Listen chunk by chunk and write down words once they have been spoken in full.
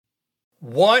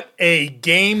What a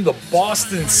game. The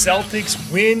Boston Celtics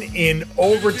win in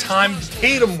overtime.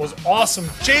 Tatum was awesome.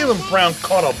 Jaylen Brown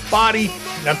caught a body.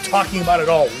 And I'm talking about it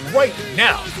all right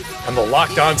now on the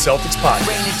Locked On Celtics podcast.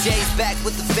 Rain and Jay's back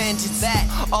with the vengeance.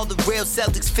 All the real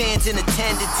Celtics fans in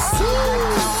attendance.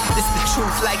 This the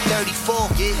truth like 34.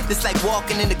 This like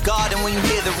walking in the garden when you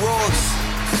hear the roars.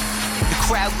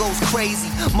 The crowd goes crazy.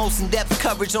 Most in-depth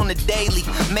coverage on the daily.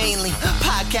 Mainly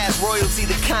podcast royalty,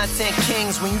 the content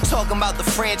kings. When you talking about the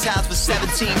franchise with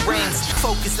 17 rings.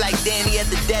 Focus like Danny at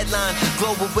the deadline.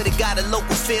 Global, but it got a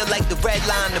local feel like the red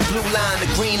line, the blue line,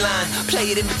 the green line.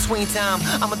 Play it in between time.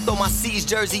 I'ma throw my C's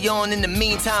jersey on in the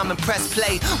meantime and press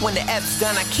play. When the F's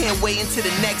done, I can't wait until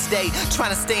the next day.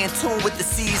 Trying to stay in tune with the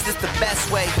C's, that's the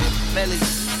best way. Melly.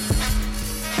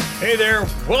 Hey there,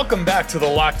 welcome back to the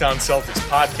Locked On Celtics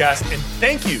podcast, and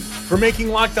thank you for making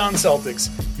Locked On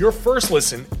Celtics your first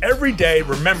listen every day.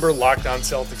 Remember, Locked On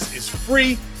Celtics is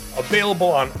free,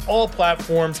 available on all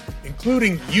platforms,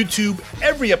 including YouTube.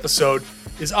 Every episode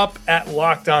is up at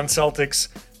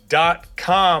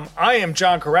LockedOnCeltics.com. I am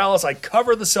John Corrales. I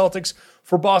cover the Celtics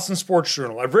for Boston Sports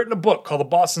Journal. I've written a book called The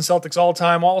Boston Celtics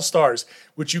All-Time All-Stars,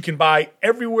 which you can buy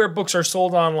everywhere books are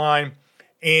sold online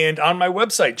and on my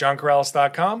website,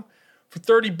 johncorrales.com. For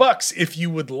 $30 if you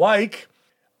would like.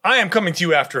 I am coming to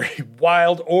you after a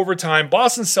wild overtime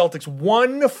Boston Celtics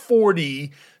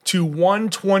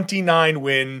 140-129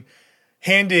 win,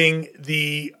 handing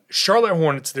the Charlotte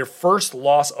Hornets their first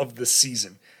loss of the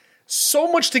season.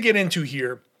 So much to get into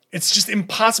here. It's just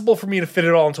impossible for me to fit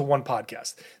it all into one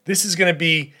podcast. This is going to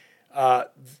be there's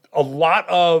a lot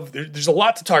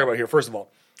to talk about here. First of all,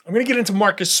 I'm going to get into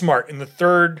Marcus Smart in the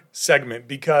third segment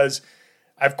because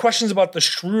I have questions about the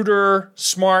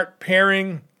Schroeder-Smart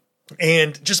pairing,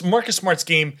 and just Marcus Smart's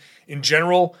game in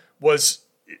general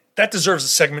that deserves a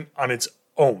segment on its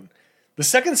own. The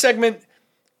second segment,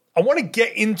 I want to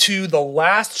get into the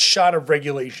last shot of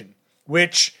regulation,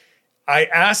 which I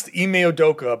asked Ime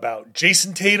Udoka about.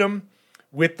 Jayson Tatum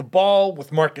with the ball,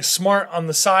 with Marcus Smart on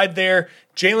the side there,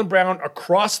 Jaylen Brown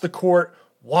across the court.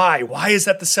 Why? Why is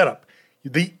that the setup?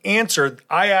 The answer,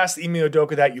 I asked Ime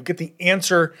Udoka that. You get the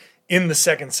answer in the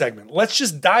second segment. Let's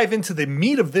just dive into the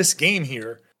meat of this game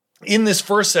here. In this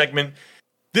first segment,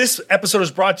 this episode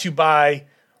is brought to you by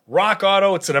Rock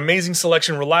Auto. It's an amazing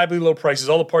selection, reliably low prices,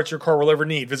 all the parts your car will ever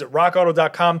need. Visit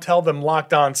rockauto.com, tell them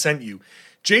Locked On sent you.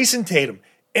 Jayson Tatum,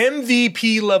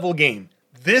 MVP level game.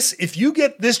 If you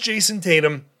get this Jayson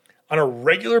Tatum on a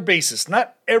regular basis,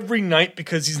 not every night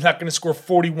because he's not going to score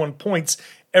 41 points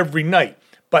every night,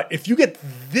 but if you get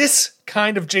this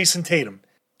kind of Jayson Tatum,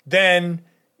 then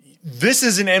this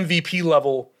is an MVP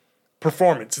level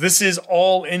performance. This is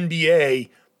all NBA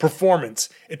performance.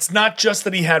 It's not just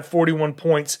that he had 41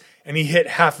 points and he hit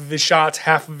half of his shots,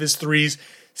 half of his threes,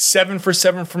 7 for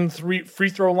 7 from the free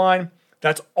throw line.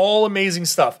 That's all amazing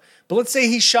stuff. But let's say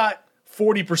he shot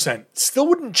 40%. Still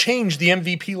wouldn't change the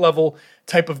MVP level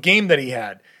type of game that he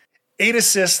had. 8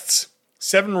 assists,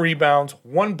 7 rebounds,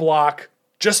 1 block,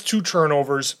 just 2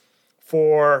 turnovers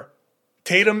for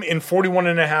Tatum in 41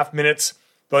 and a half minutes.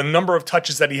 The number of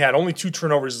touches that he had, only 2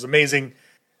 turnovers, is amazing.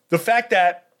 The fact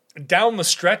that down the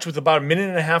stretch with about a minute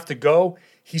and a half to go,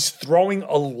 he's throwing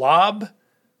a lob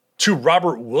to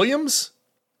Robert Williams.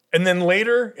 And then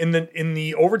later in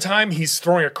the overtime, he's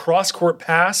throwing a cross-court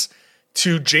pass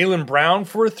to Jaylen Brown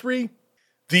for a 3.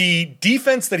 The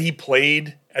defense that he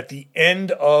played at the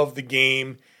end of the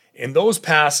game in those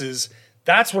passes,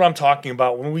 that's what I'm talking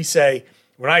about when I say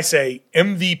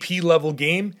MVP level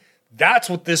game. That's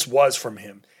what this was from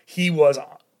him. He was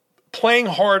playing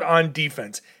hard on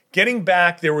defense. Getting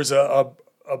back, there was a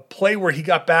play where he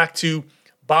got back to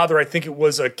bother, I think it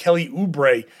was a Kelly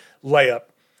Oubre layup.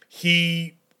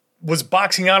 He was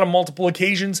boxing out on multiple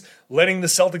occasions, letting the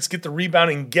Celtics get the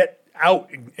rebound and get out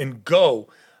and go.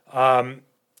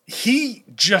 He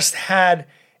just had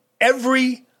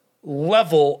every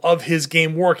level of his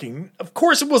game working. Of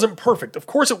course, it wasn't perfect.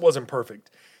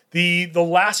 The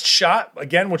last shot,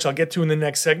 again, which I'll get to in the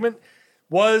next segment,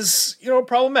 was,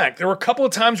 problematic. There were a couple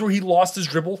of times where he lost his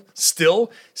dribble,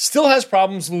 still has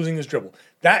problems losing his dribble.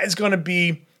 That is going to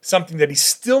be something that he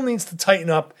still needs to tighten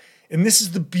up, and this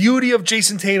is the beauty of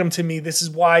Jayson Tatum to me. This is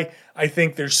why I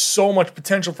think there's so much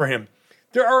potential for him.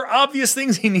 There are obvious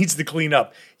things he needs to clean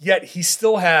up, yet he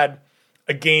still had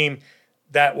a game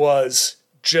that was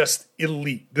just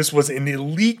elite. This was an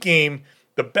elite game.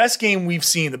 The best game we've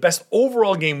seen, the best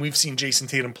overall game we've seen Jayson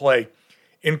Tatum play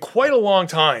in quite a long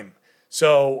time.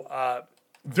 So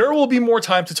there will be more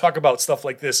time to talk about stuff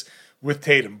like this with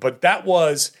Tatum, but that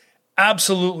was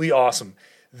absolutely awesome.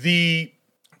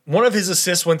 One of his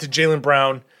assists went to Jaylen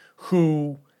Brown,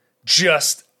 who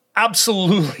just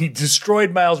absolutely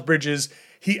destroyed Miles Bridges.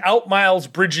 He out-Miles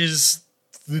Bridges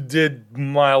did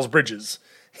Miles Bridges.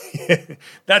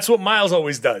 That's what Miles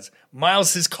always does.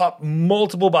 Miles has caught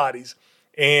multiple bodies,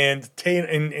 and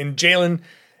Jaylen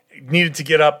needed to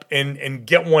get up and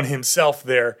get one himself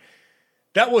there.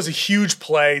 That was a huge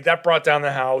play. That brought down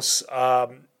the house.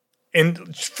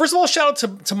 And first of all, shout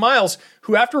out to Miles,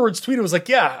 who afterwards tweeted, was like,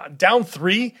 yeah, down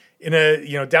 3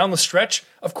 down the stretch.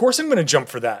 Of course I'm going to jump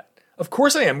for that. Of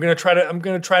course I am. I'm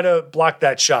going to try to block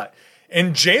that shot.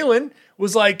 And Jaylen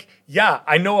was like, yeah,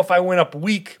 I know if I went up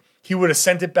weak, he would have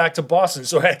sent it back to Boston.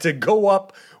 So I had to go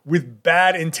up with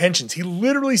bad intentions. He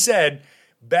literally said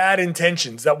bad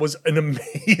intentions. That was an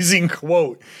amazing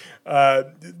quote.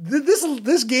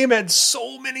 This game had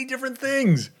so many different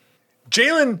things.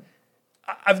 Jaylen,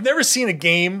 I've never seen a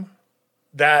game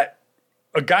that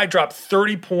a guy dropped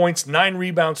 30 points, 9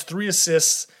 rebounds, 3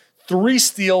 assists, 3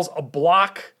 steals, a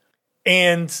block,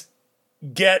 and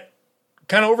get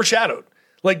kind of overshadowed.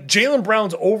 Like Jaylen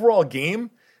Brown's overall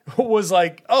game was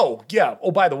like, oh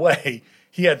by the way,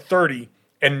 he had 30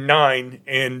 and 9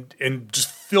 and just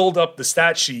filled up the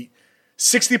stat sheet.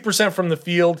 60% from the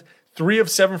field, 3 of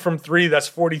 7 from 3, that's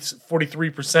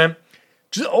 43%.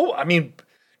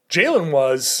 Jaylen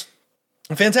was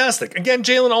fantastic. Again,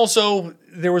 Jaylen also,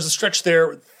 there was a stretch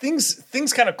there.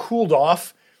 Things kind of cooled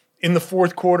off in the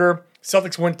fourth quarter.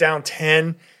 Celtics went down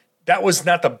 10. That was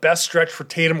not the best stretch for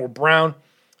Tatum or Brown.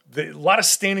 A lot of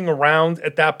standing around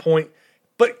at that point.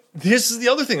 But this is the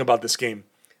other thing about this game.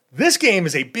 This game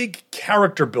is a big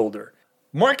character builder.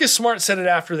 Marcus Smart said it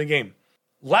after the game.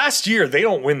 Last year, they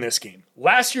don't win this game.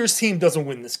 Last year's team doesn't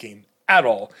win this game at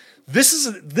all. This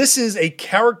is a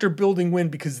character building win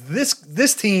because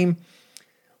this team,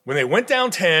 when they went down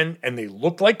 10 and they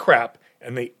looked like crap,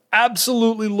 and they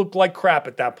absolutely looked like crap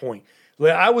at that point.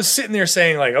 I was sitting there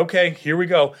saying like, okay, here we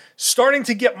go. Starting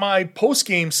to get my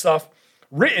post-game stuff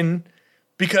written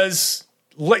because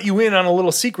let you in on a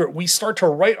little secret. We start to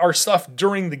write our stuff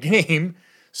during the game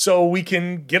so we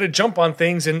can get a jump on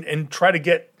things and try to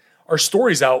get our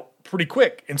stories out pretty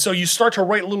quick. And so you start to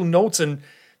write little notes and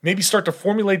maybe start to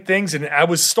formulate things. And I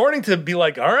was starting to be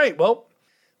like, all right, well,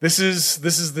 this is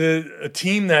a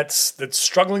team that's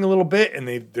struggling a little bit, and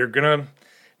they're gonna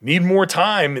need more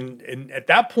time. And at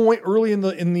that point, early in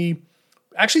the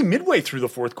actually midway through the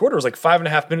fourth quarter, it was like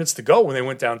 5.5 minutes to go when they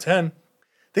went down 10.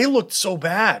 They looked so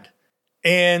bad.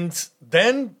 And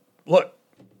then look,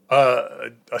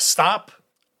 a stop,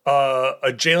 a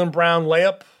Jaylen Brown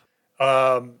layup,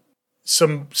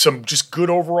 some just good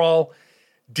overall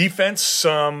defense,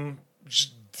 some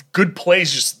just good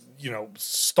plays, just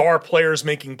star players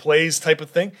making plays type of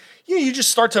thing. You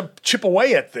just start to chip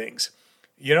away at things.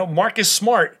 Marcus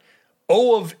Smart,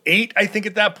 0 of 8, I think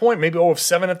at that point, maybe 0 of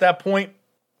 7 at that point,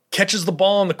 catches the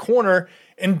ball in the corner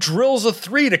and drills a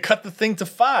 3 to cut the thing to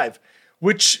 5,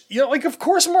 which, of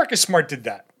course Marcus Smart did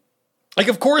that. Like,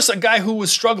 of course a guy who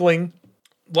was struggling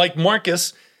like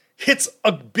Marcus hits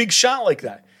a big shot like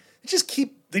that.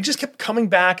 They just kept coming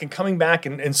back,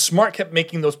 and Smart kept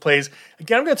making those plays.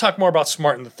 Again, I'm going to talk more about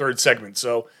Smart in the third segment.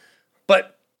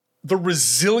 But the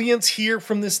resilience here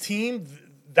from this team,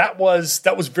 that was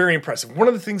very impressive. One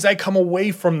of the things I come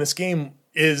away from this game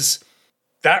is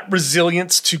that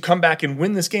resilience to come back and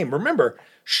win this game. Remember,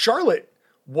 Charlotte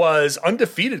was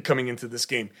undefeated coming into this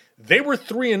game. They were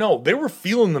 3-0. They were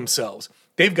feeling themselves.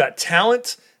 They've got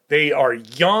talent. They are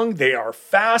young. They are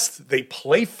fast. They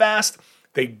play fast.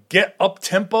 They get up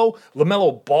tempo.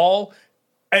 LaMelo Ball,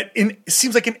 it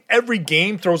seems like in every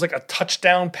game, throws like a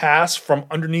touchdown pass from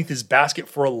underneath his basket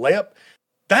for a layup.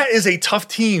 That is a tough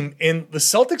team, and the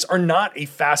Celtics are not a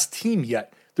fast team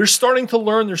yet. They're starting to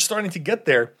learn. They're starting to get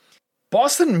there.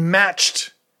 Boston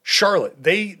matched Charlotte.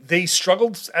 They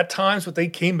struggled at times, but they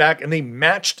came back and they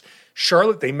matched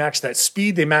Charlotte. They matched that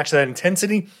speed. They matched that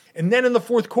intensity. And then in the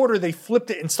fourth quarter, they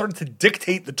flipped it and started to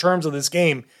dictate the terms of this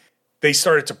game. They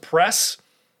started to press,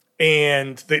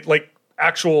 and they like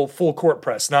actual full court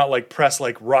press, not like press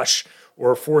like rush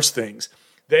or force things.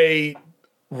 They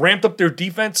ramped up their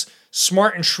defense.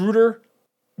 Smart and Schroeder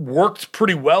worked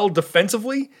pretty well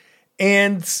defensively,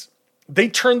 and they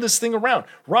turned this thing around.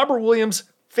 Robert Williams,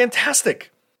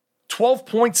 fantastic. 12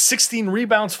 points, 16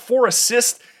 rebounds, 4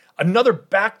 assists, another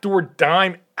backdoor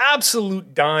dime,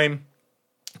 absolute dime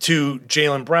to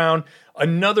Jaylen Brown.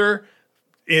 Another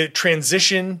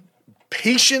transition,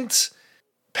 patient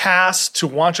pass to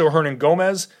Juancho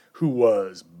Hernan-Gomez, who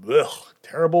was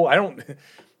terrible.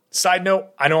 Side note,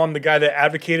 I know I'm the guy that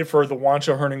advocated for the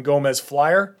Juancho Hernan-Gomez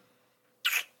flyer.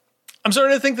 I'm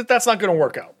starting to think that that's not going to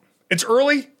work out. It's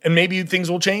early, and maybe things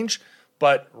will change,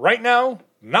 but right now,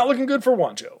 not looking good for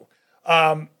Juancho.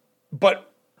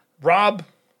 But Rob,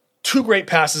 2 great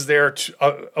passes there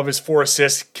of his 4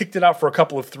 assists. Kicked it out for a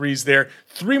couple of threes there.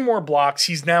 3 more blocks.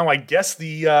 He's now, I guess,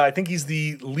 I think he's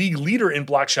the league leader in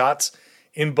block shots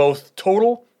in both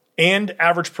total and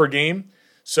average per game.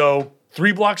 So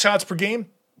 3 block shots per game.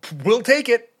 We'll take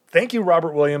it. Thank you,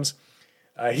 Robert Williams.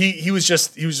 He was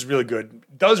just really good.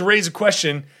 Does raise a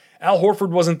question. Al Horford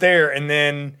wasn't there, and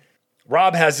then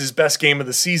Rob has his best game of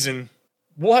the season.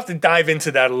 We'll have to dive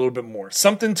into that a little bit more.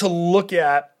 Something to look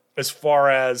at as far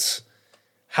as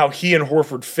how he and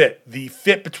Horford fit. The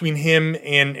fit between him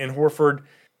and Horford.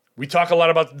 We talk a lot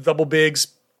about the double bigs.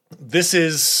 This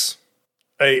is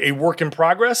a work in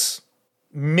progress.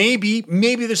 Maybe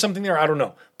there's something there. I don't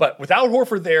know. But without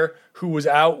Horford there, who was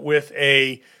out with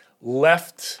a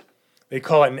left, they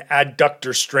call it an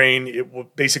adductor strain. It will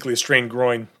basically a strained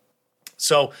groin.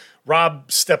 So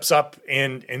Rob steps up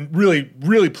and really,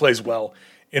 really plays well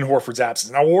in Horford's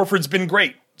absence. Now, Horford's been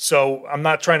great, so I'm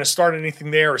not trying to start anything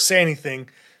there or say anything,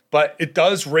 but it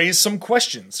does raise some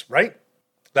questions, right?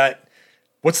 That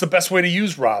what's the best way to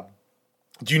use Rob?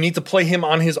 Do you need to play him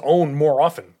on his own more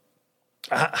often?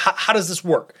 How does this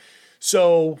work?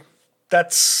 So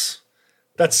that's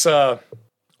a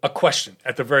question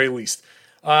at the very least.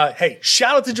 Hey,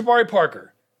 shout out to Jabari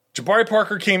Parker. Jabari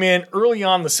Parker came in early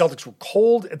on. The Celtics were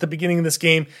cold at the beginning of this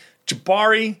game.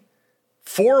 Jabari,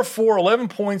 4 of 4, 11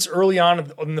 points early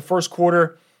on in the first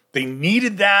quarter. They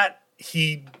needed that.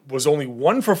 He was only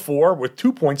 1 for 4 with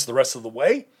 2 points the rest of the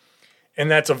way. And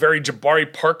that's a very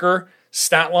Jabari Parker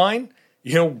stat line.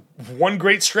 You know, one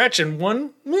great stretch and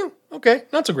one, okay,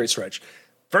 not so great stretch.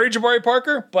 Very Jabari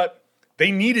Parker, but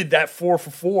they needed that 4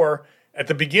 for 4 at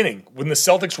the beginning when the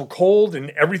Celtics were cold and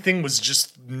everything was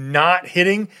just not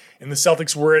hitting and the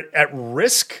Celtics were at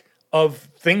risk of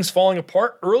things falling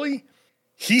apart early.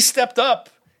 He stepped up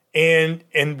and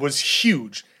was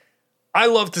huge. I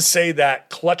love to say that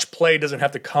clutch play doesn't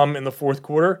have to come in the fourth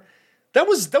quarter. That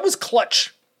was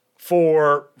clutch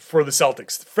for the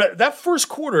Celtics. For that first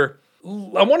quarter,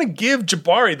 I want to give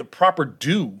Jabari the proper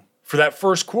due for that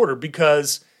first quarter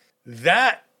because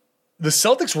the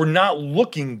Celtics were not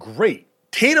looking great.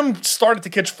 Tatum started to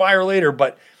catch fire later,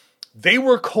 but they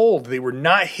were cold. They were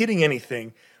not hitting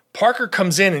anything. Parker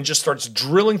comes in and just starts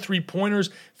drilling 3-pointers,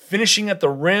 finishing at the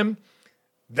rim.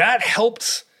 That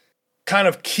helped kind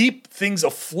of keep things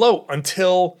afloat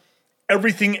until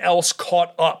everything else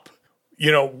caught up,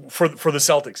 for the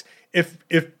Celtics.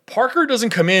 If Parker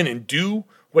doesn't come in and do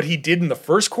what he did in the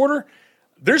first quarter,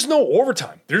 there's no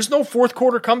overtime. There's no fourth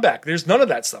quarter comeback. There's none of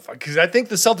that stuff. Because I think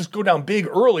the Celtics go down big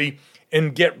early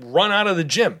and get run out of the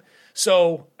gym.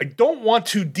 So I don't want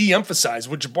to de-emphasize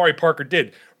what Jabari Parker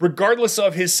did, regardless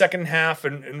of his second half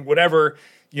and whatever,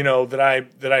 that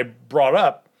I brought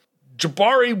up.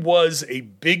 Jabari was a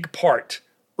big part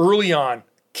early on,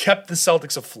 kept the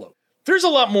Celtics afloat. There's a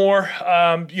lot more.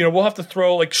 We'll have to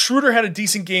throw, like Schroeder had a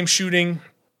decent game shooting.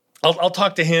 I'll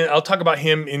talk to him. I'll talk about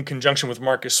him in conjunction with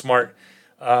Marcus Smart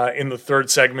in the third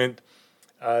segment.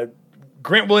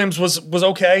 Grant Williams was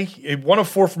okay. 1 of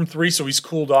 4 from 3, so he's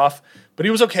cooled off. But he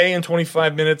was okay in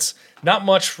 25 minutes. Not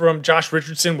much from Josh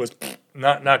Richardson was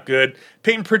not good.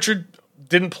 Peyton Pritchard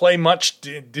didn't play much.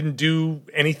 Didn't do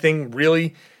anything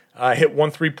really. Hit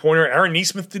 1 3-pointer. Aaron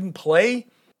Nesmith didn't play.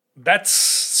 That's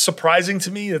surprising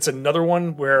to me. That's another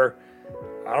one where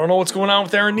I don't know what's going on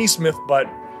with Aaron Nesmith, but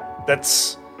I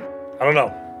don't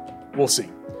know. We'll see.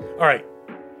 All right.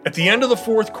 At the end of the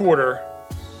fourth quarter,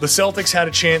 the Celtics had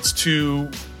a chance to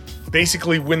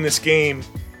basically win this game,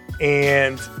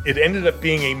 and it ended up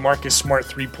being a Marcus Smart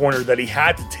 3-pointer that he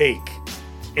had to take.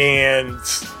 And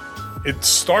it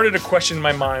started a question in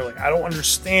my mind, like, I don't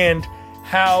understand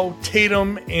how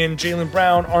Tatum and Jaylen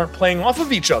Brown aren't playing off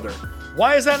of each other.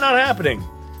 Why is that not happening?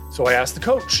 So I asked the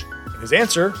coach, and his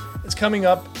answer is coming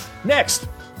up next.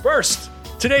 First,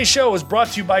 today's show is brought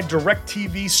to you by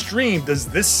DirecTV Stream. Does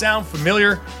this sound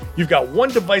familiar? You've got one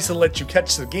device that lets you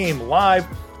catch the game live,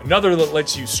 another that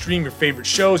lets you stream your favorite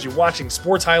shows, you're watching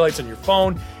sports highlights on your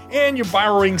phone, and you're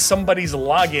borrowing somebody's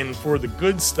login for the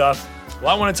good stuff.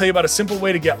 Well, I want to tell you about a simple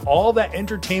way to get all that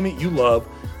entertainment you love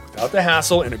without the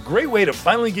hassle and a great way to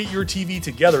finally get your TV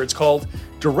together. It's called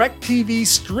DirecTV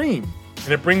Stream,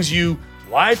 and it brings you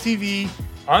live TV,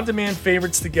 on-demand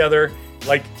favorites together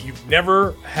like you've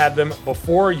never had them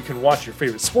before. You can watch your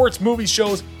favorite sports, movies,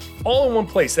 shows, all in one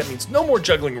place. That means no more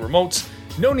juggling remotes,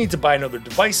 no need to buy another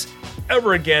device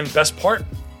ever again. Best part,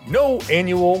 no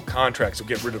annual contract. So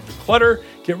get rid of the clutter,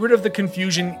 get rid of the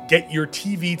confusion, get your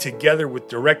TV together with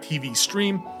DirecTV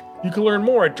Stream. You can learn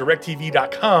more at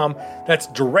directtv.com. That's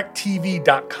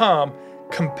directtv.com.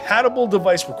 Compatible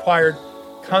device required.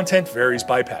 Content varies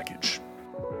by package.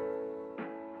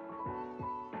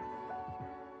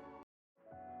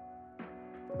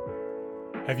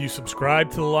 Have you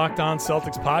subscribed to the Locked On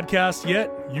Celtics podcast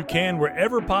yet? You can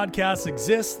wherever podcasts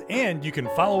exist, and you can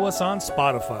follow us on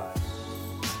Spotify.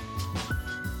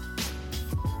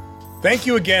 Thank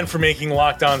you again for making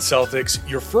Locked On Celtics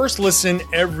your first listen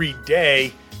every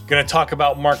day. Going to talk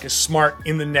about Marcus Smart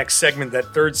in the next segment,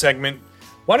 that third segment.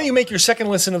 Why don't you make your second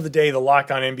listen of the day the Locked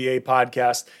On NBA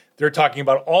podcast? They're talking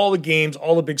about all the games,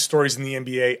 all the big stories in the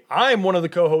NBA. I'm one of the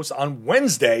co-hosts on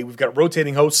Wednesday. We've got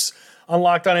rotating hosts on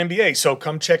Locked On NBA. So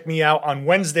come check me out on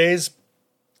Wednesdays.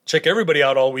 Check everybody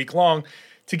out all week long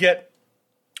to get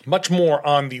much more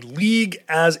on the league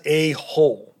as a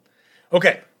whole.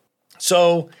 Okay,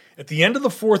 so at the end of the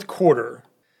fourth quarter,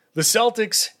 the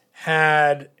Celtics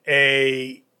had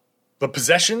the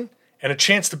possession and a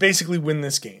chance to basically win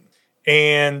this game.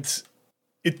 And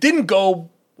it didn't go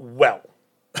well.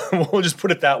 We'll just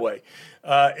put it that way.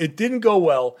 It didn't go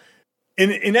well.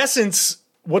 In essence,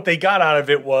 what they got out of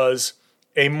it was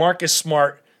a Marcus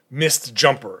Smart missed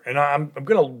jumper. And I'm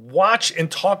going to watch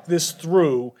and talk this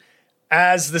through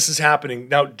as this is happening.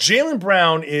 Now, Jaylen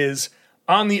Brown is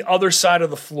on the other side of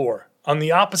the floor, on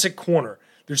the opposite corner.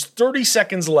 There's 30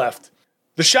 seconds left.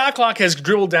 The shot clock has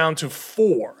dribbled down to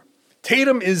 4.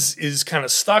 Tatum is kind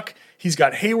of stuck. He's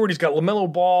got Hayward, he's got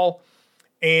LaMelo Ball,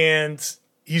 and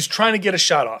he's trying to get a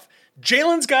shot off.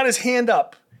 Jaylen's got his hand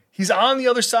up. He's on the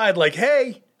other side like,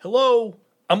 hey, hello,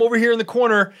 I'm over here in the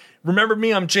corner. Remember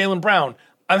me, I'm Jaylen Brown.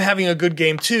 I'm having a good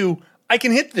game too. I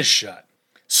can hit this shot.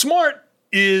 Smart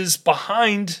is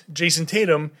behind Jayson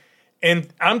Tatum,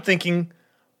 and I'm thinking,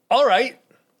 all right,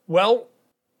 well,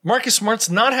 Marcus Smart's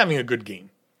not having a good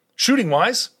game.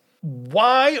 Shooting-wise,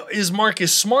 why is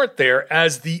Marcus Smart there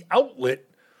as the outlet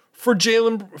for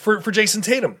Jayson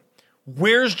Tatum?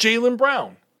 Where's Jaylen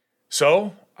Brown?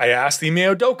 So I asked Ime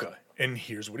Udoka, and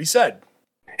here's what he said.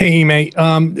 Hey,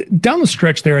 Ime, down the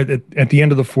stretch there at the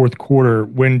end of the fourth quarter,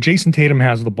 when Jayson Tatum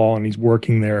has the ball and he's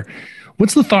working there,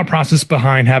 what's the thought process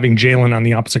behind having Jaylen on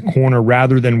the opposite corner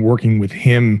rather than working with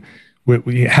him,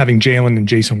 having Jaylen and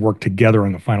Jayson work together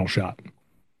on the final shot?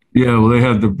 Yeah, well, they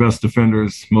have the best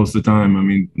defenders most of the time. I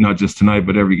mean, not just tonight,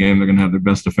 but every game they're going to have their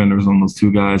best defenders on those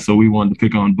two guys. So we wanted to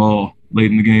pick on Ball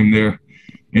late in the game there.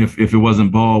 If it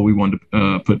wasn't Ball, we wanted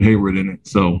to put Hayward in it.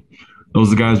 So those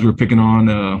are the guys we were picking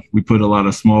on. We put a lot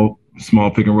of small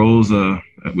pick and rolls.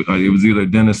 It was either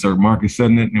Dennis or Marcus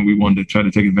setting it, and we wanted to try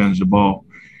to take advantage of the ball.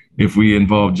 If we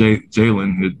involved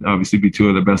Jaylen, it'd obviously be two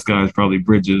of the best guys, probably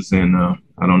Bridges, and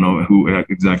I don't know who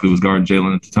exactly was guarding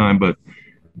Jaylen at the time, but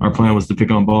our plan was to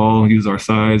pick on Ball, use our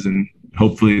size, and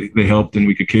hopefully they helped and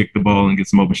we could kick the ball and get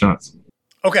some open shots.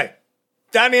 Okay,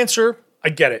 that answer,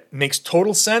 I get it. Makes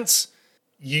total sense.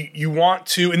 You want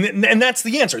to, and that's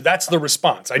the answer. That's the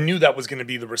response. I knew that was going to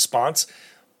be the response,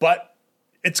 but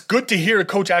it's good to hear a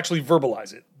coach actually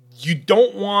verbalize it. You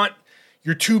don't want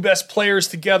your two best players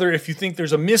together if you think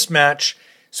there's a mismatch.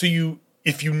 So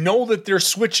if you know that they're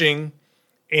switching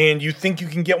and you think you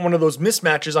can get one of those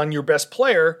mismatches on your best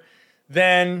player,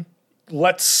 then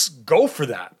let's go for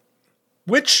that.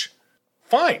 Which,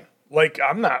 fine. Like,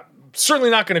 I'm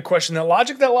certainly not going to question that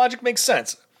logic. That logic makes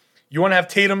sense. You want to have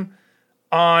Tatum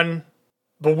on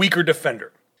the weaker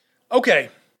defender. Okay,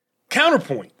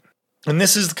 counterpoint. And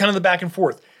this is kind of the back and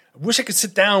forth. I wish I could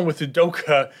sit down with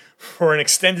Udoka for an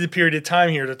extended period of time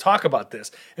here to talk about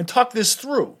this and talk this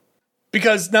through.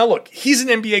 Because now look, he's an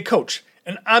NBA coach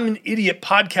and I'm an idiot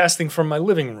podcasting from my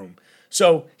living room.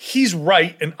 So he's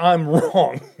right and I'm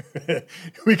wrong.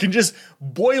 We can just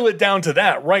boil it down to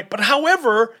that, right? But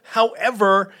however,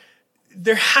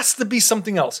 there has to be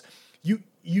something else.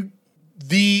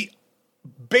 The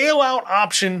bailout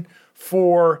option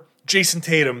for Jayson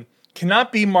Tatum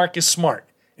cannot be Marcus Smart.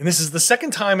 And this is the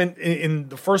second time in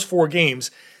the first 4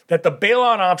 games that the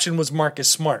bailout option was Marcus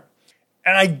Smart.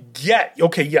 And I get,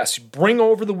 okay, yes, bring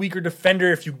over the weaker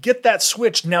defender. If you get that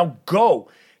switch, now go.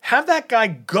 Have that guy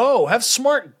go. Have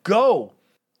Smart go.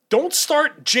 Don't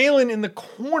start Jaylen in the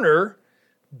corner.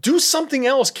 Do something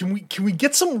else. Can we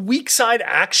get some weak side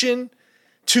action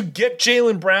to get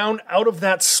Jaylen Brown out of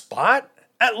that spot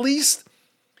at least?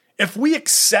 If we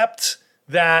accept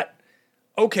that,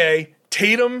 okay,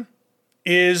 Tatum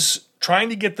is trying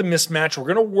to get the mismatch,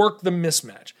 we're going to work the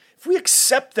mismatch. If we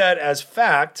accept that as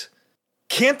fact,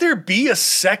 can't there be a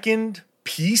second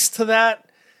piece to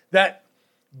that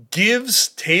gives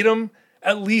Tatum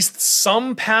at least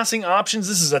some passing options?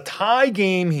 This is a tie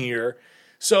game here,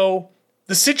 so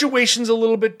the situation's a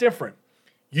little bit different.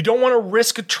 You don't want to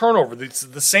risk a turnover. It's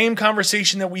the same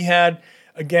conversation that we had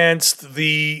against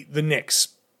the Knicks,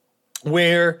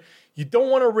 where you don't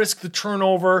want to risk the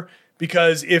turnover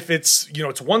Because if it's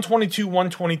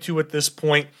 122 at this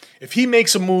point, if he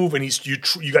makes a move and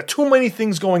you got too many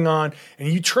things going on and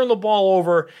you turn the ball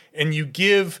over and you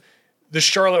give the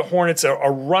Charlotte Hornets a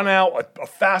run out, a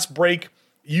fast break,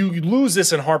 you lose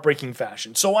this in heartbreaking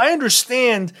fashion. So I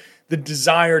understand the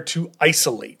desire to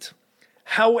isolate.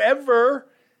 However,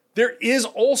 there is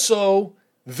also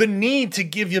the need to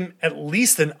give him at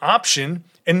least an option.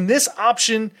 And this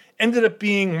option ended up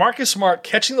being Marcus Smart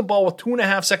catching the ball with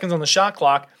 2.5 seconds on the shot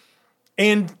clock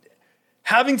and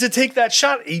having to take that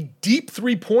shot, a deep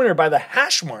three-pointer by the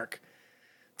hash mark.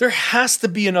 There has to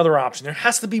be another option. There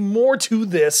has to be more to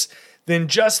this than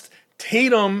just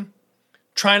Tatum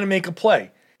trying to make a play.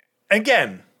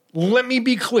 Again, let me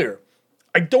be clear.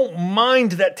 I don't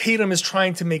mind that Tatum is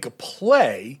trying to make a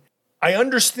play. I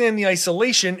understand the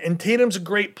isolation, and Tatum's a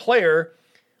great player.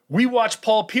 We watch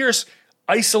Paul Pierce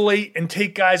isolate and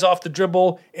take guys off the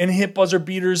dribble and hit buzzer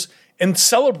beaters and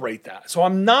celebrate that. So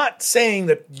I'm not saying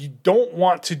that you don't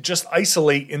want to just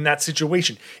isolate in that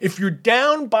situation. If you're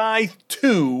down by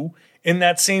 2 in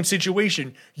that same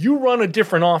situation, you run a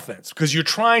different offense because you're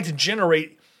trying to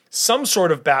generate some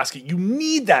sort of basket. You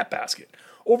need that basket.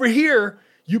 Over here,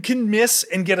 you can miss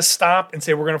and get a stop and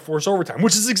say, we're going to force overtime,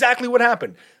 which is exactly what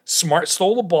happened. Smart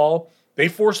stole the ball. They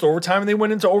forced overtime and they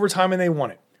went into overtime and they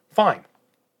won it. Fine.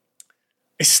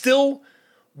 I still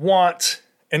want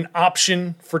an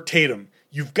option for Tatum.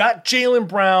 You've got Jaylen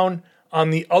Brown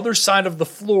on the other side of the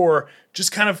floor,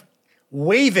 just kind of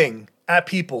waving at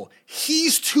people.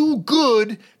 He's too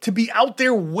good to be out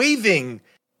there waving.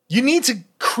 You need to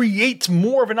create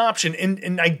more of an option.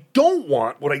 And I don't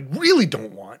want, what I really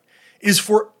don't want, is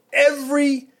for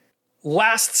every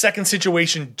last second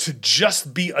situation to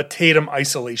just be a Tatum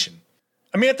isolation.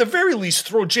 I mean, at the very least,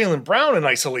 throw Jaylen Brown in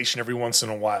isolation every once in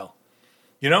a while.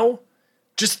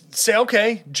 Just say,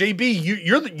 okay,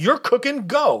 JB, you're cooking,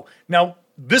 go. Now,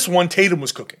 this one, Tatum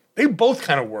was cooking. They both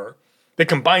kind of were. They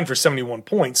combined for 71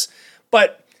 points.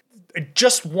 But I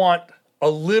just want a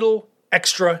little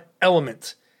extra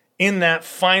element in that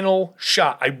final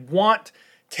shot. I want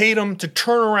Tatum to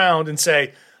turn around and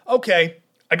say, okay,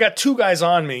 I got 2 guys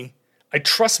on me. I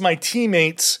trust my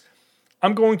teammates.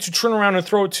 I'm going to turn around and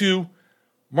throw it to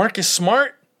Marcus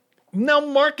Smart. Now,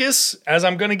 Marcus, as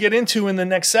I'm going to get into in the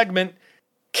next segment,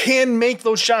 can make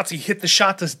those shots. He hit the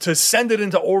shot to send it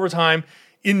into overtime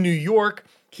in New York.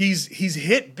 He's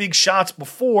hit big shots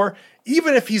before,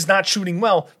 even if he's not shooting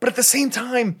well. But at the same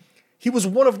time, he was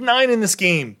 1 of 9 in this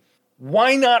game.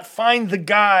 Why not find the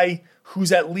guy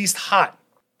who's at least hot?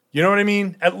 You know what I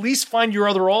mean? At least find your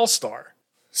other all-star.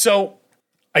 So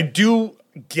I totally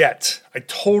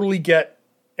get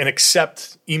and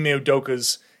accept Ime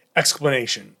Udoka's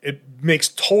explanation. It makes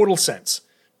total sense.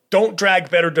 Don't drag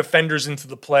better defenders into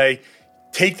the play.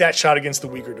 Take that shot against the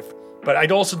weaker defender. But I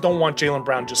also don't want Jaylen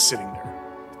Brown just sitting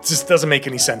there. It just doesn't make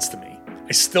any sense to me.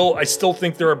 I still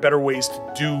think there are better ways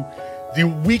to do the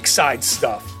weak side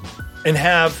stuff and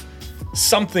have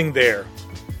something there.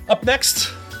 Up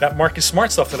next, that Marcus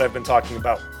Smart stuff that I've been talking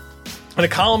about. In a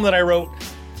column that I wrote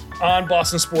on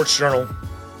Boston Sports Journal,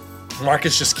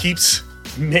 Marcus just keeps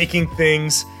making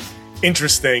things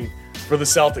interesting for the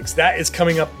Celtics. That is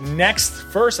coming up next.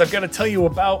 First, I've got to tell you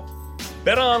about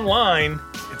BetOnline.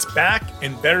 It's back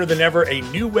and better than ever. A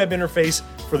new web interface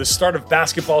for the start of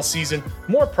basketball season.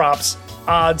 More props,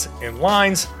 odds, and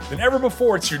lines than ever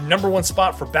before. It's your number one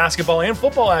spot for basketball and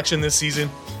football action this season.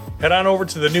 Head on over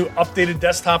to the new updated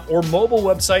desktop or mobile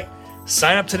website.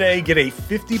 Sign up today. Get a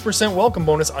 50% welcome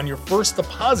bonus on your first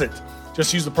deposit.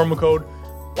 Just use the promo code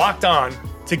LOCKEDON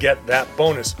to get that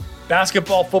bonus.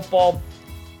 Basketball, football,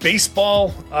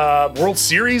 baseball, World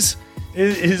Series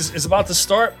is about to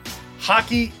start.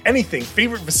 Hockey, anything.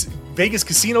 Favorite Vegas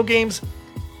casino games,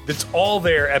 that's all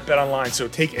there at BetOnline. So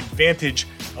take advantage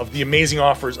of the amazing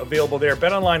offers available there.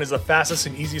 BetOnline is the fastest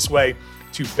and easiest way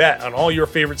to bet on all your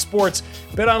favorite sports.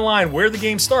 BetOnline, where the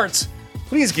game starts.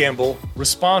 Please gamble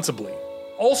responsibly.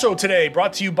 Also today,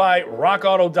 brought to you by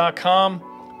RockAuto.com.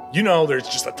 There's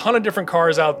just a ton of different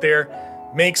cars out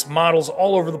there, makes, models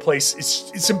all over the place.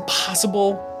 It's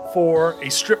impossible for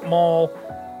a strip mall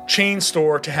chain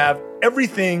store to have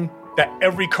everything that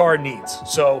every car needs.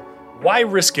 So why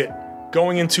risk it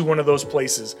going into one of those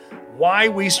places? Why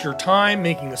waste your time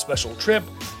making a special trip,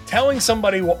 telling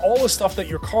somebody all the stuff that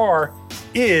your car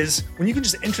is, when you can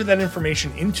just enter that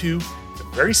information into the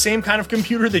very same kind of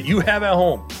computer that you have at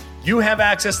home? You have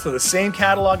access to the same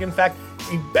catalog, in fact,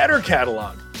 a better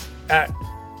catalog at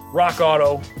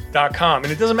rockauto.com.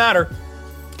 And it doesn't matter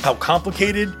how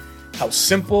complicated, how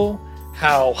simple,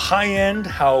 how high-end,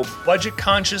 how budget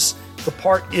conscious the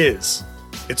part is.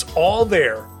 It's all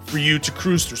there for you to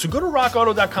cruise through. So go to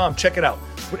rockauto.com, check it out.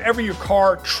 Whatever your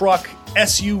car, truck,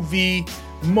 SUV,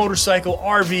 motorcycle,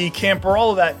 RV, camper,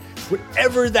 all of that,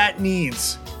 whatever that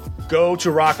needs, go to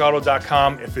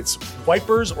rockauto.com. If it's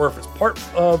wipers or if it's part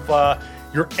of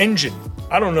your engine,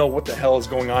 I don't know what the hell is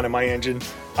going on in my engine.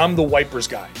 I'm the wipers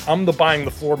guy. I'm the buying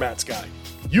the floor mats guy.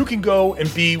 You can go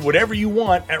and be whatever you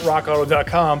want at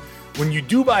rockauto.com. When you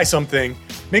do buy something,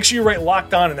 make sure you write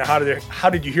Locked On in the how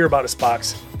did you hear about us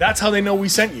box. That's how they know we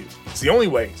sent you. It's the only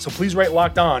way. So please write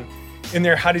Locked On in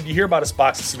their how did you hear about us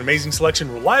box. It's an amazing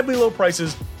selection, reliably low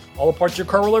prices, all the parts your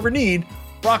car will ever need.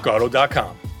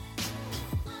 rockauto.com.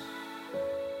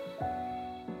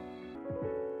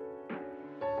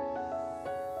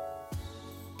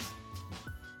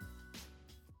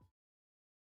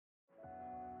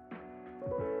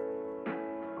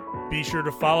 Be sure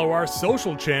to follow our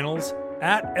social channels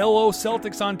at LO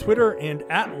Celtics on Twitter and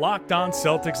at Locked On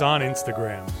Celtics on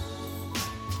Instagram.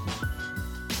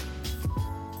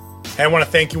 Hey, I want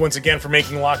to thank you once again for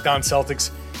making Locked On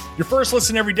Celtics your first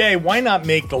listen every day. Why not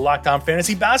make the Locked On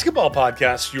Fantasy Basketball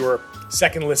Podcast your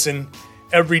second listen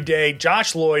every day?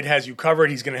 Josh Lloyd has you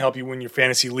covered. He's going to help you win your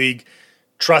fantasy league.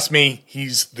 Trust me,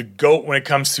 he's the GOAT when it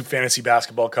comes to fantasy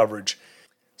basketball coverage.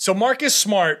 So Marcus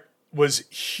Smart was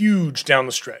huge down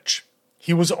the stretch.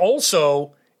 He was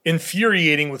also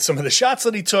infuriating with some of the shots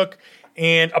that he took,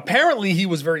 and apparently he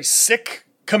was very sick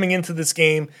coming into this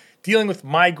game, dealing with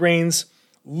migraines,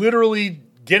 literally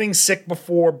getting sick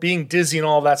before, being dizzy and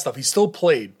all of that stuff. He still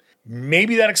played.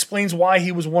 Maybe that explains why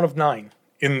he was 1 of 9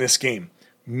 in this game.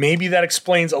 Maybe that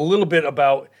explains a little bit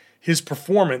about his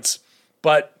performance,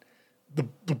 but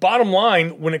the bottom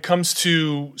line when it comes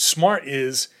to Smart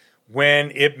is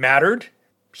when it mattered,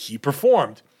 he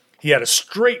performed. He had a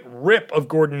straight rip of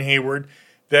Gordon Hayward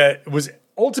that was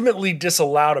ultimately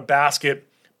disallowed a basket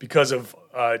because of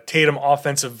Tatum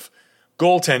offensive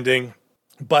goaltending.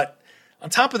 But on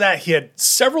top of that, he had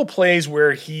several plays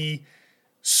where he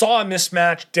saw a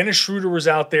mismatch. Dennis Schroeder was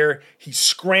out there. He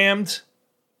scrammed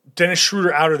Dennis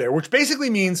Schroeder out of there, which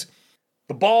basically means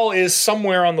the ball is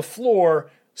somewhere on the floor.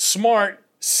 Smart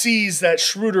sees that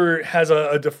Schroeder has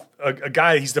a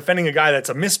guy, he's defending a guy that's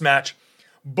a mismatch.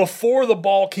 Before the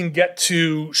ball can get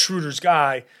to Schroeder's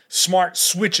guy, Smart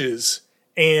switches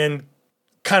and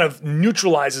kind of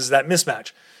neutralizes that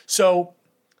mismatch. So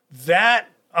that's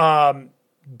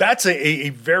a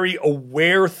very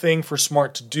aware thing for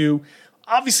Smart to do.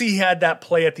 Obviously, he had that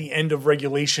play at the end of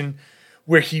regulation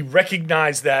where he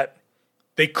recognized that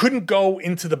they couldn't go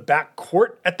into the back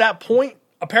court at that point,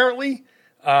 apparently.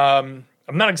 I'm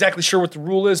not exactly sure what the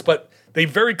rule is, but they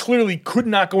very clearly could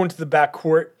not go into the back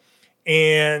court.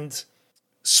 And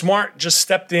Smart just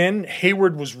stepped in.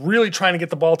 Hayward was really trying to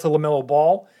get the ball to LaMelo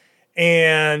Ball,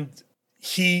 and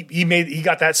he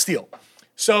got that steal.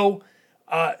 So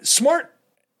Smart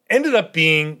ended up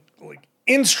being like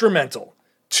instrumental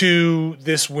to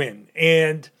this win,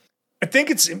 and I think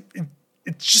it's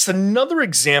just another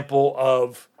example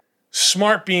of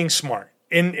Smart being smart.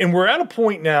 And we're at a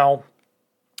point now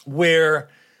where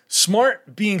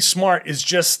Smart being smart is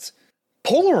just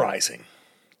polarizing.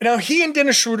 Now, he and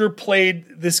Dennis Schroeder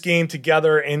played this game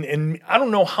together, and I don't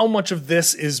know how much of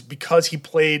this is because he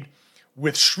played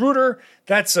with Schroeder.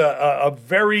 That's a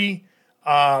very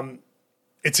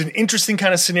it's an interesting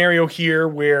kind of scenario here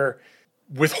where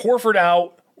with Horford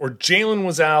out or Jaylen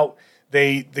was out,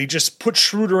 they just put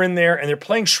Schroeder in there, and they're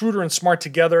playing Schroeder and Smart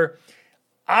together.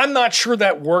 I'm not sure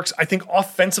that works. I think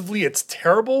offensively it's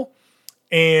terrible,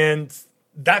 and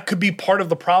that could be part of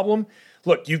the problem.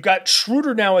 Look, you've got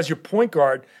Schroeder now as your point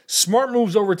guard. Smart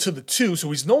moves over to the 2, so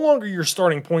he's no longer your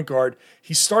starting point guard.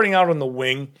 He's starting out on the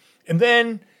wing. And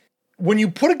then when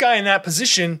you put a guy in that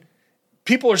position,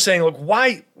 people are saying, look,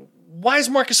 why is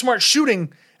Marcus Smart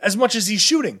shooting as much as he's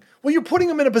shooting? Well, you're putting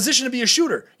him in a position to be a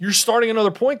shooter. You're starting another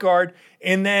point guard,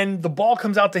 and then the ball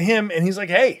comes out to him, and he's like,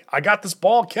 hey, I got this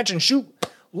ball, catch and shoot.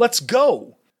 Let's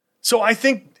go. So I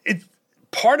think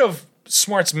part of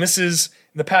Smart's misses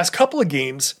in the past couple of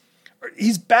games,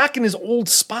 he's back in his old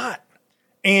spot.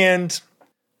 And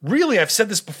really, I've said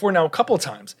this before now a couple of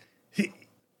times.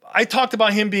 I talked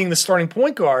about him being the starting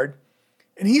point guard,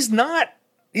 and he's not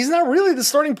really the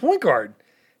starting point guard.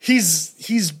 He's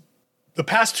the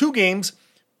past 2 games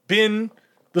been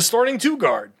the starting 2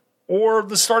 guard or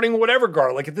the starting whatever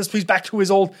guard. Like at this, he's back to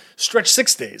his old stretch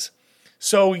 6 days.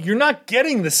 So you're not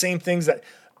getting the same things that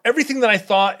everything that I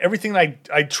thought, everything that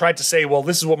I tried to say, well,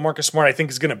 this is what Marcus Smart I think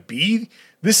is going to be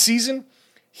this season.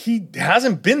 He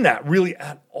hasn't been that really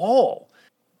at all.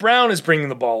 Brown is bringing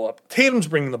the ball up. Tatum's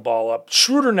bringing the ball up.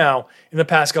 Schroeder now in the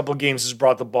past couple of games has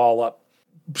brought the ball up.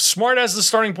 Smart as the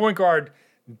starting point guard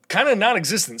kind of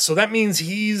non-existent. So that means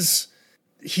he's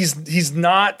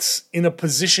not in a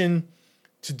position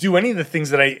to do any of the things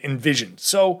that I envisioned.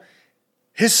 So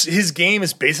his game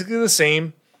is basically the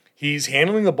same. He's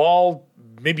handling the ball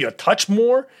maybe a touch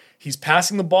more. He's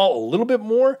passing the ball a little bit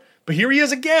more. But here he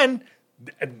is again.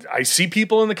 I see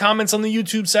people in the comments on the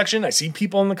YouTube section. I see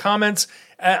people in the comments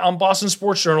on Boston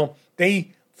Sports Journal.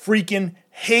 They freaking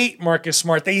hate Marcus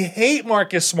Smart. They hate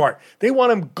Marcus Smart. They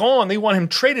want him gone. They want him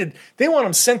traded. They want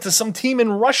him sent to some team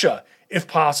in Russia, if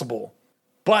possible.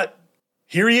 But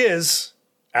here he is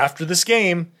after this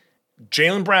game.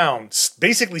 Jaylen Brown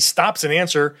basically stops an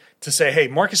answer to say, hey,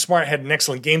 Marcus Smart had an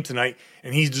excellent game tonight,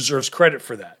 and he deserves credit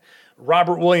for that.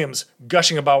 Robert Williams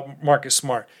gushing about Marcus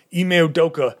Smart. Ime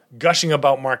Udoka gushing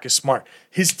about Marcus Smart.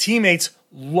 His teammates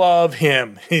love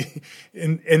him.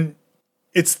 and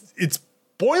it's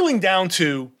boiling down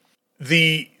to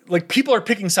people are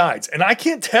picking sides. And I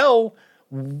can't tell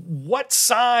what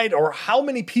side or how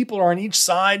many people are on each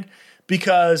side,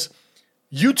 because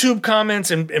YouTube comments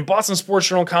and Boston Sports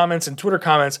Journal comments and Twitter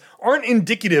comments aren't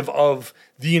indicative of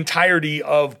the entirety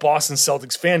of Boston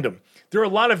Celtics fandom. There are a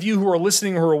lot of you who are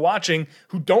listening, who are watching,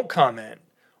 who don't comment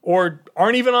or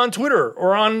aren't even on Twitter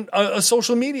or on a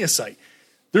social media site.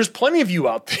 There's plenty of you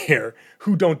out there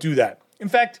who don't do that. In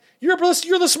fact, you're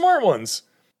the smart ones.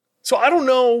 So I don't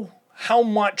know how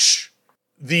much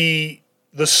the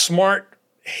smart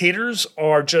haters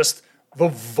are just the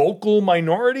vocal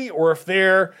minority, or if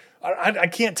they're, I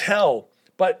can't tell.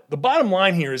 But the bottom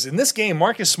line here is, in this game,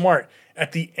 Marcus Smart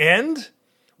at the end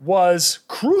was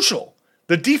crucial.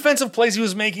 The defensive plays he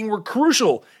was making were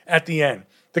crucial at the end.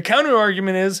 The counter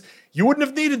argument is you wouldn't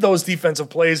have needed those defensive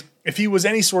plays if he was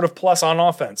any sort of plus on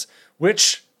offense,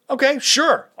 which, okay,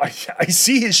 sure. I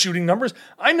see his shooting numbers.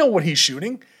 I know what he's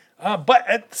shooting. But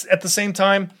at the same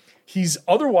time, he's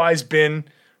otherwise been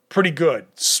pretty good.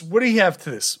 What do you have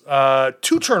to this?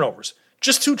 2 turnovers.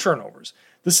 Just 2 turnovers.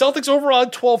 The Celtics overall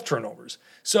had 12 turnovers.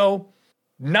 So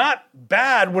not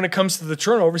bad when it comes to the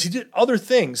turnovers. He did other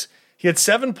things. He had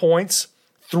 7 points,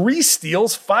 3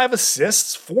 steals, 5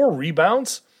 assists, 4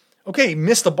 rebounds. Okay, he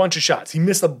missed a bunch of shots.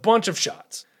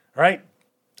 All right?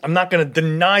 I'm not going to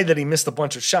deny that he missed a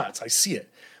bunch of shots. I see it.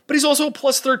 But he's also a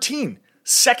plus 13.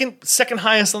 Second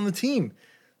highest on the team.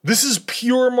 This is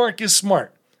pure Marcus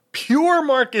Smart. Pure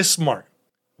Marcus Smart.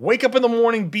 Wake up in the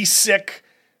morning, be sick,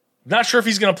 not sure if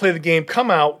he's going to play the game,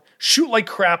 come out, shoot like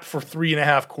crap for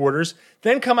 3.5 quarters,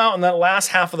 then come out in that last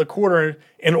half of the quarter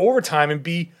in overtime and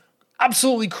be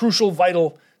absolutely crucial,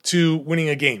 vital to winning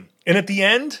a game. And at the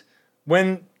end,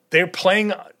 when they're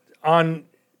playing on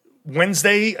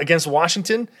Wednesday against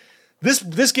Washington,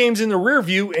 this game's in the rear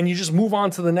view and you just move on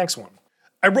to the next one.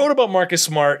 I wrote about Marcus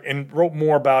Smart and wrote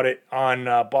more about it on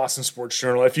Boston Sports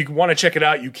Journal. If you want to check it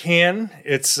out, you can.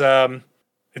 It's an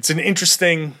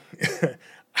interesting.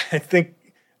 I think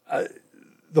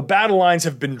the battle lines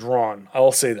have been drawn.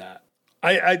 I'll say that.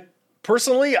 I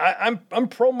personally, I'm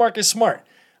pro Marcus Smart.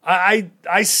 I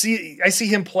see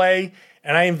him play,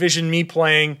 and I envision me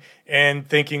playing and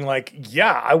thinking like,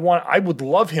 yeah, I would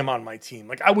love him on my team.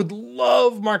 Like, I would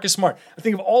love Marcus Smart. I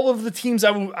think of all of the teams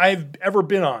I've ever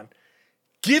been on.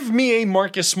 Give me a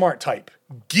Marcus Smart type.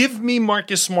 Give me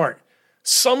Marcus Smart.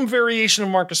 Some variation of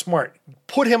Marcus Smart.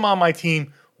 Put him on my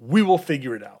team. We will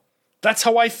figure it out. That's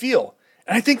how I feel.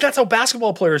 And I think that's how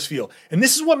basketball players feel. And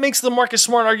this is what makes the Marcus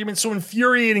Smart argument so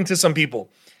infuriating to some people.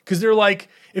 Because they're like,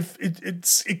 if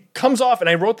it comes off, and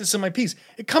I wrote this in my piece,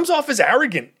 it comes off as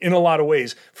arrogant in a lot of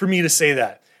ways for me to say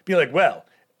that. Be like, well,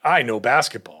 I know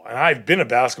basketball, and I've been a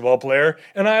basketball player,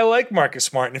 and I like Marcus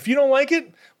Smart. And if you don't like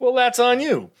it, well, that's on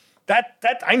you.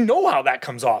 That I know how that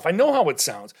comes off. I know how it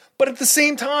sounds. But at the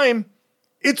same time,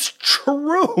 it's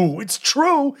true. It's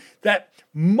true that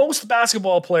most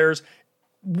basketball players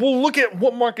will look at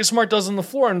what Marcus Smart does on the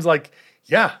floor and is like,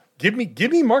 yeah, give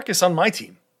me Marcus on my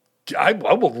team. I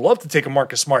would love to take a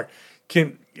Marcus Smart.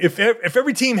 If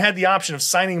every team had the option of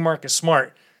signing Marcus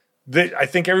Smart, I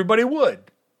think everybody would.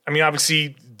 I mean,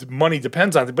 obviously, the money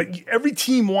depends on it, but every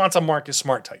team wants a Marcus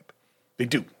Smart type. They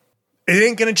do. It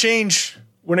ain't going to change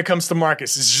when it comes to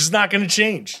Marcus. It's just not going to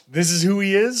change. This is who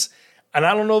he is, and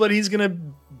I don't know that he's going to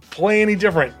play any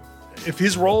different. If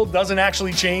his role doesn't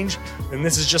actually change, then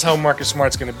this is just how Marcus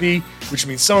Smart's going to be, which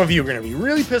means some of you are going to be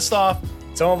really pissed off.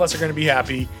 Some of us are going to be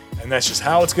happy, and that's just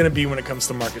how it's going to be when it comes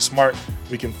to Marcus Smart.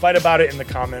 We can fight about it in the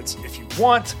comments if you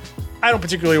want. I don't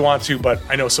particularly want to, but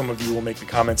I know some of you will make the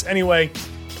comments anyway.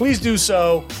 Please do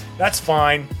so. That's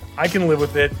fine. I can live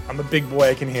with it. I'm a big boy.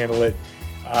 I can handle it.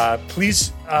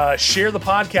 Please share the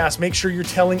podcast. Make sure you're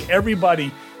telling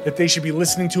everybody that they should be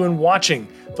listening to and watching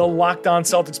the Locked On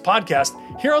Celtics podcast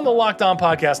here on the Locked On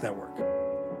Podcast Network.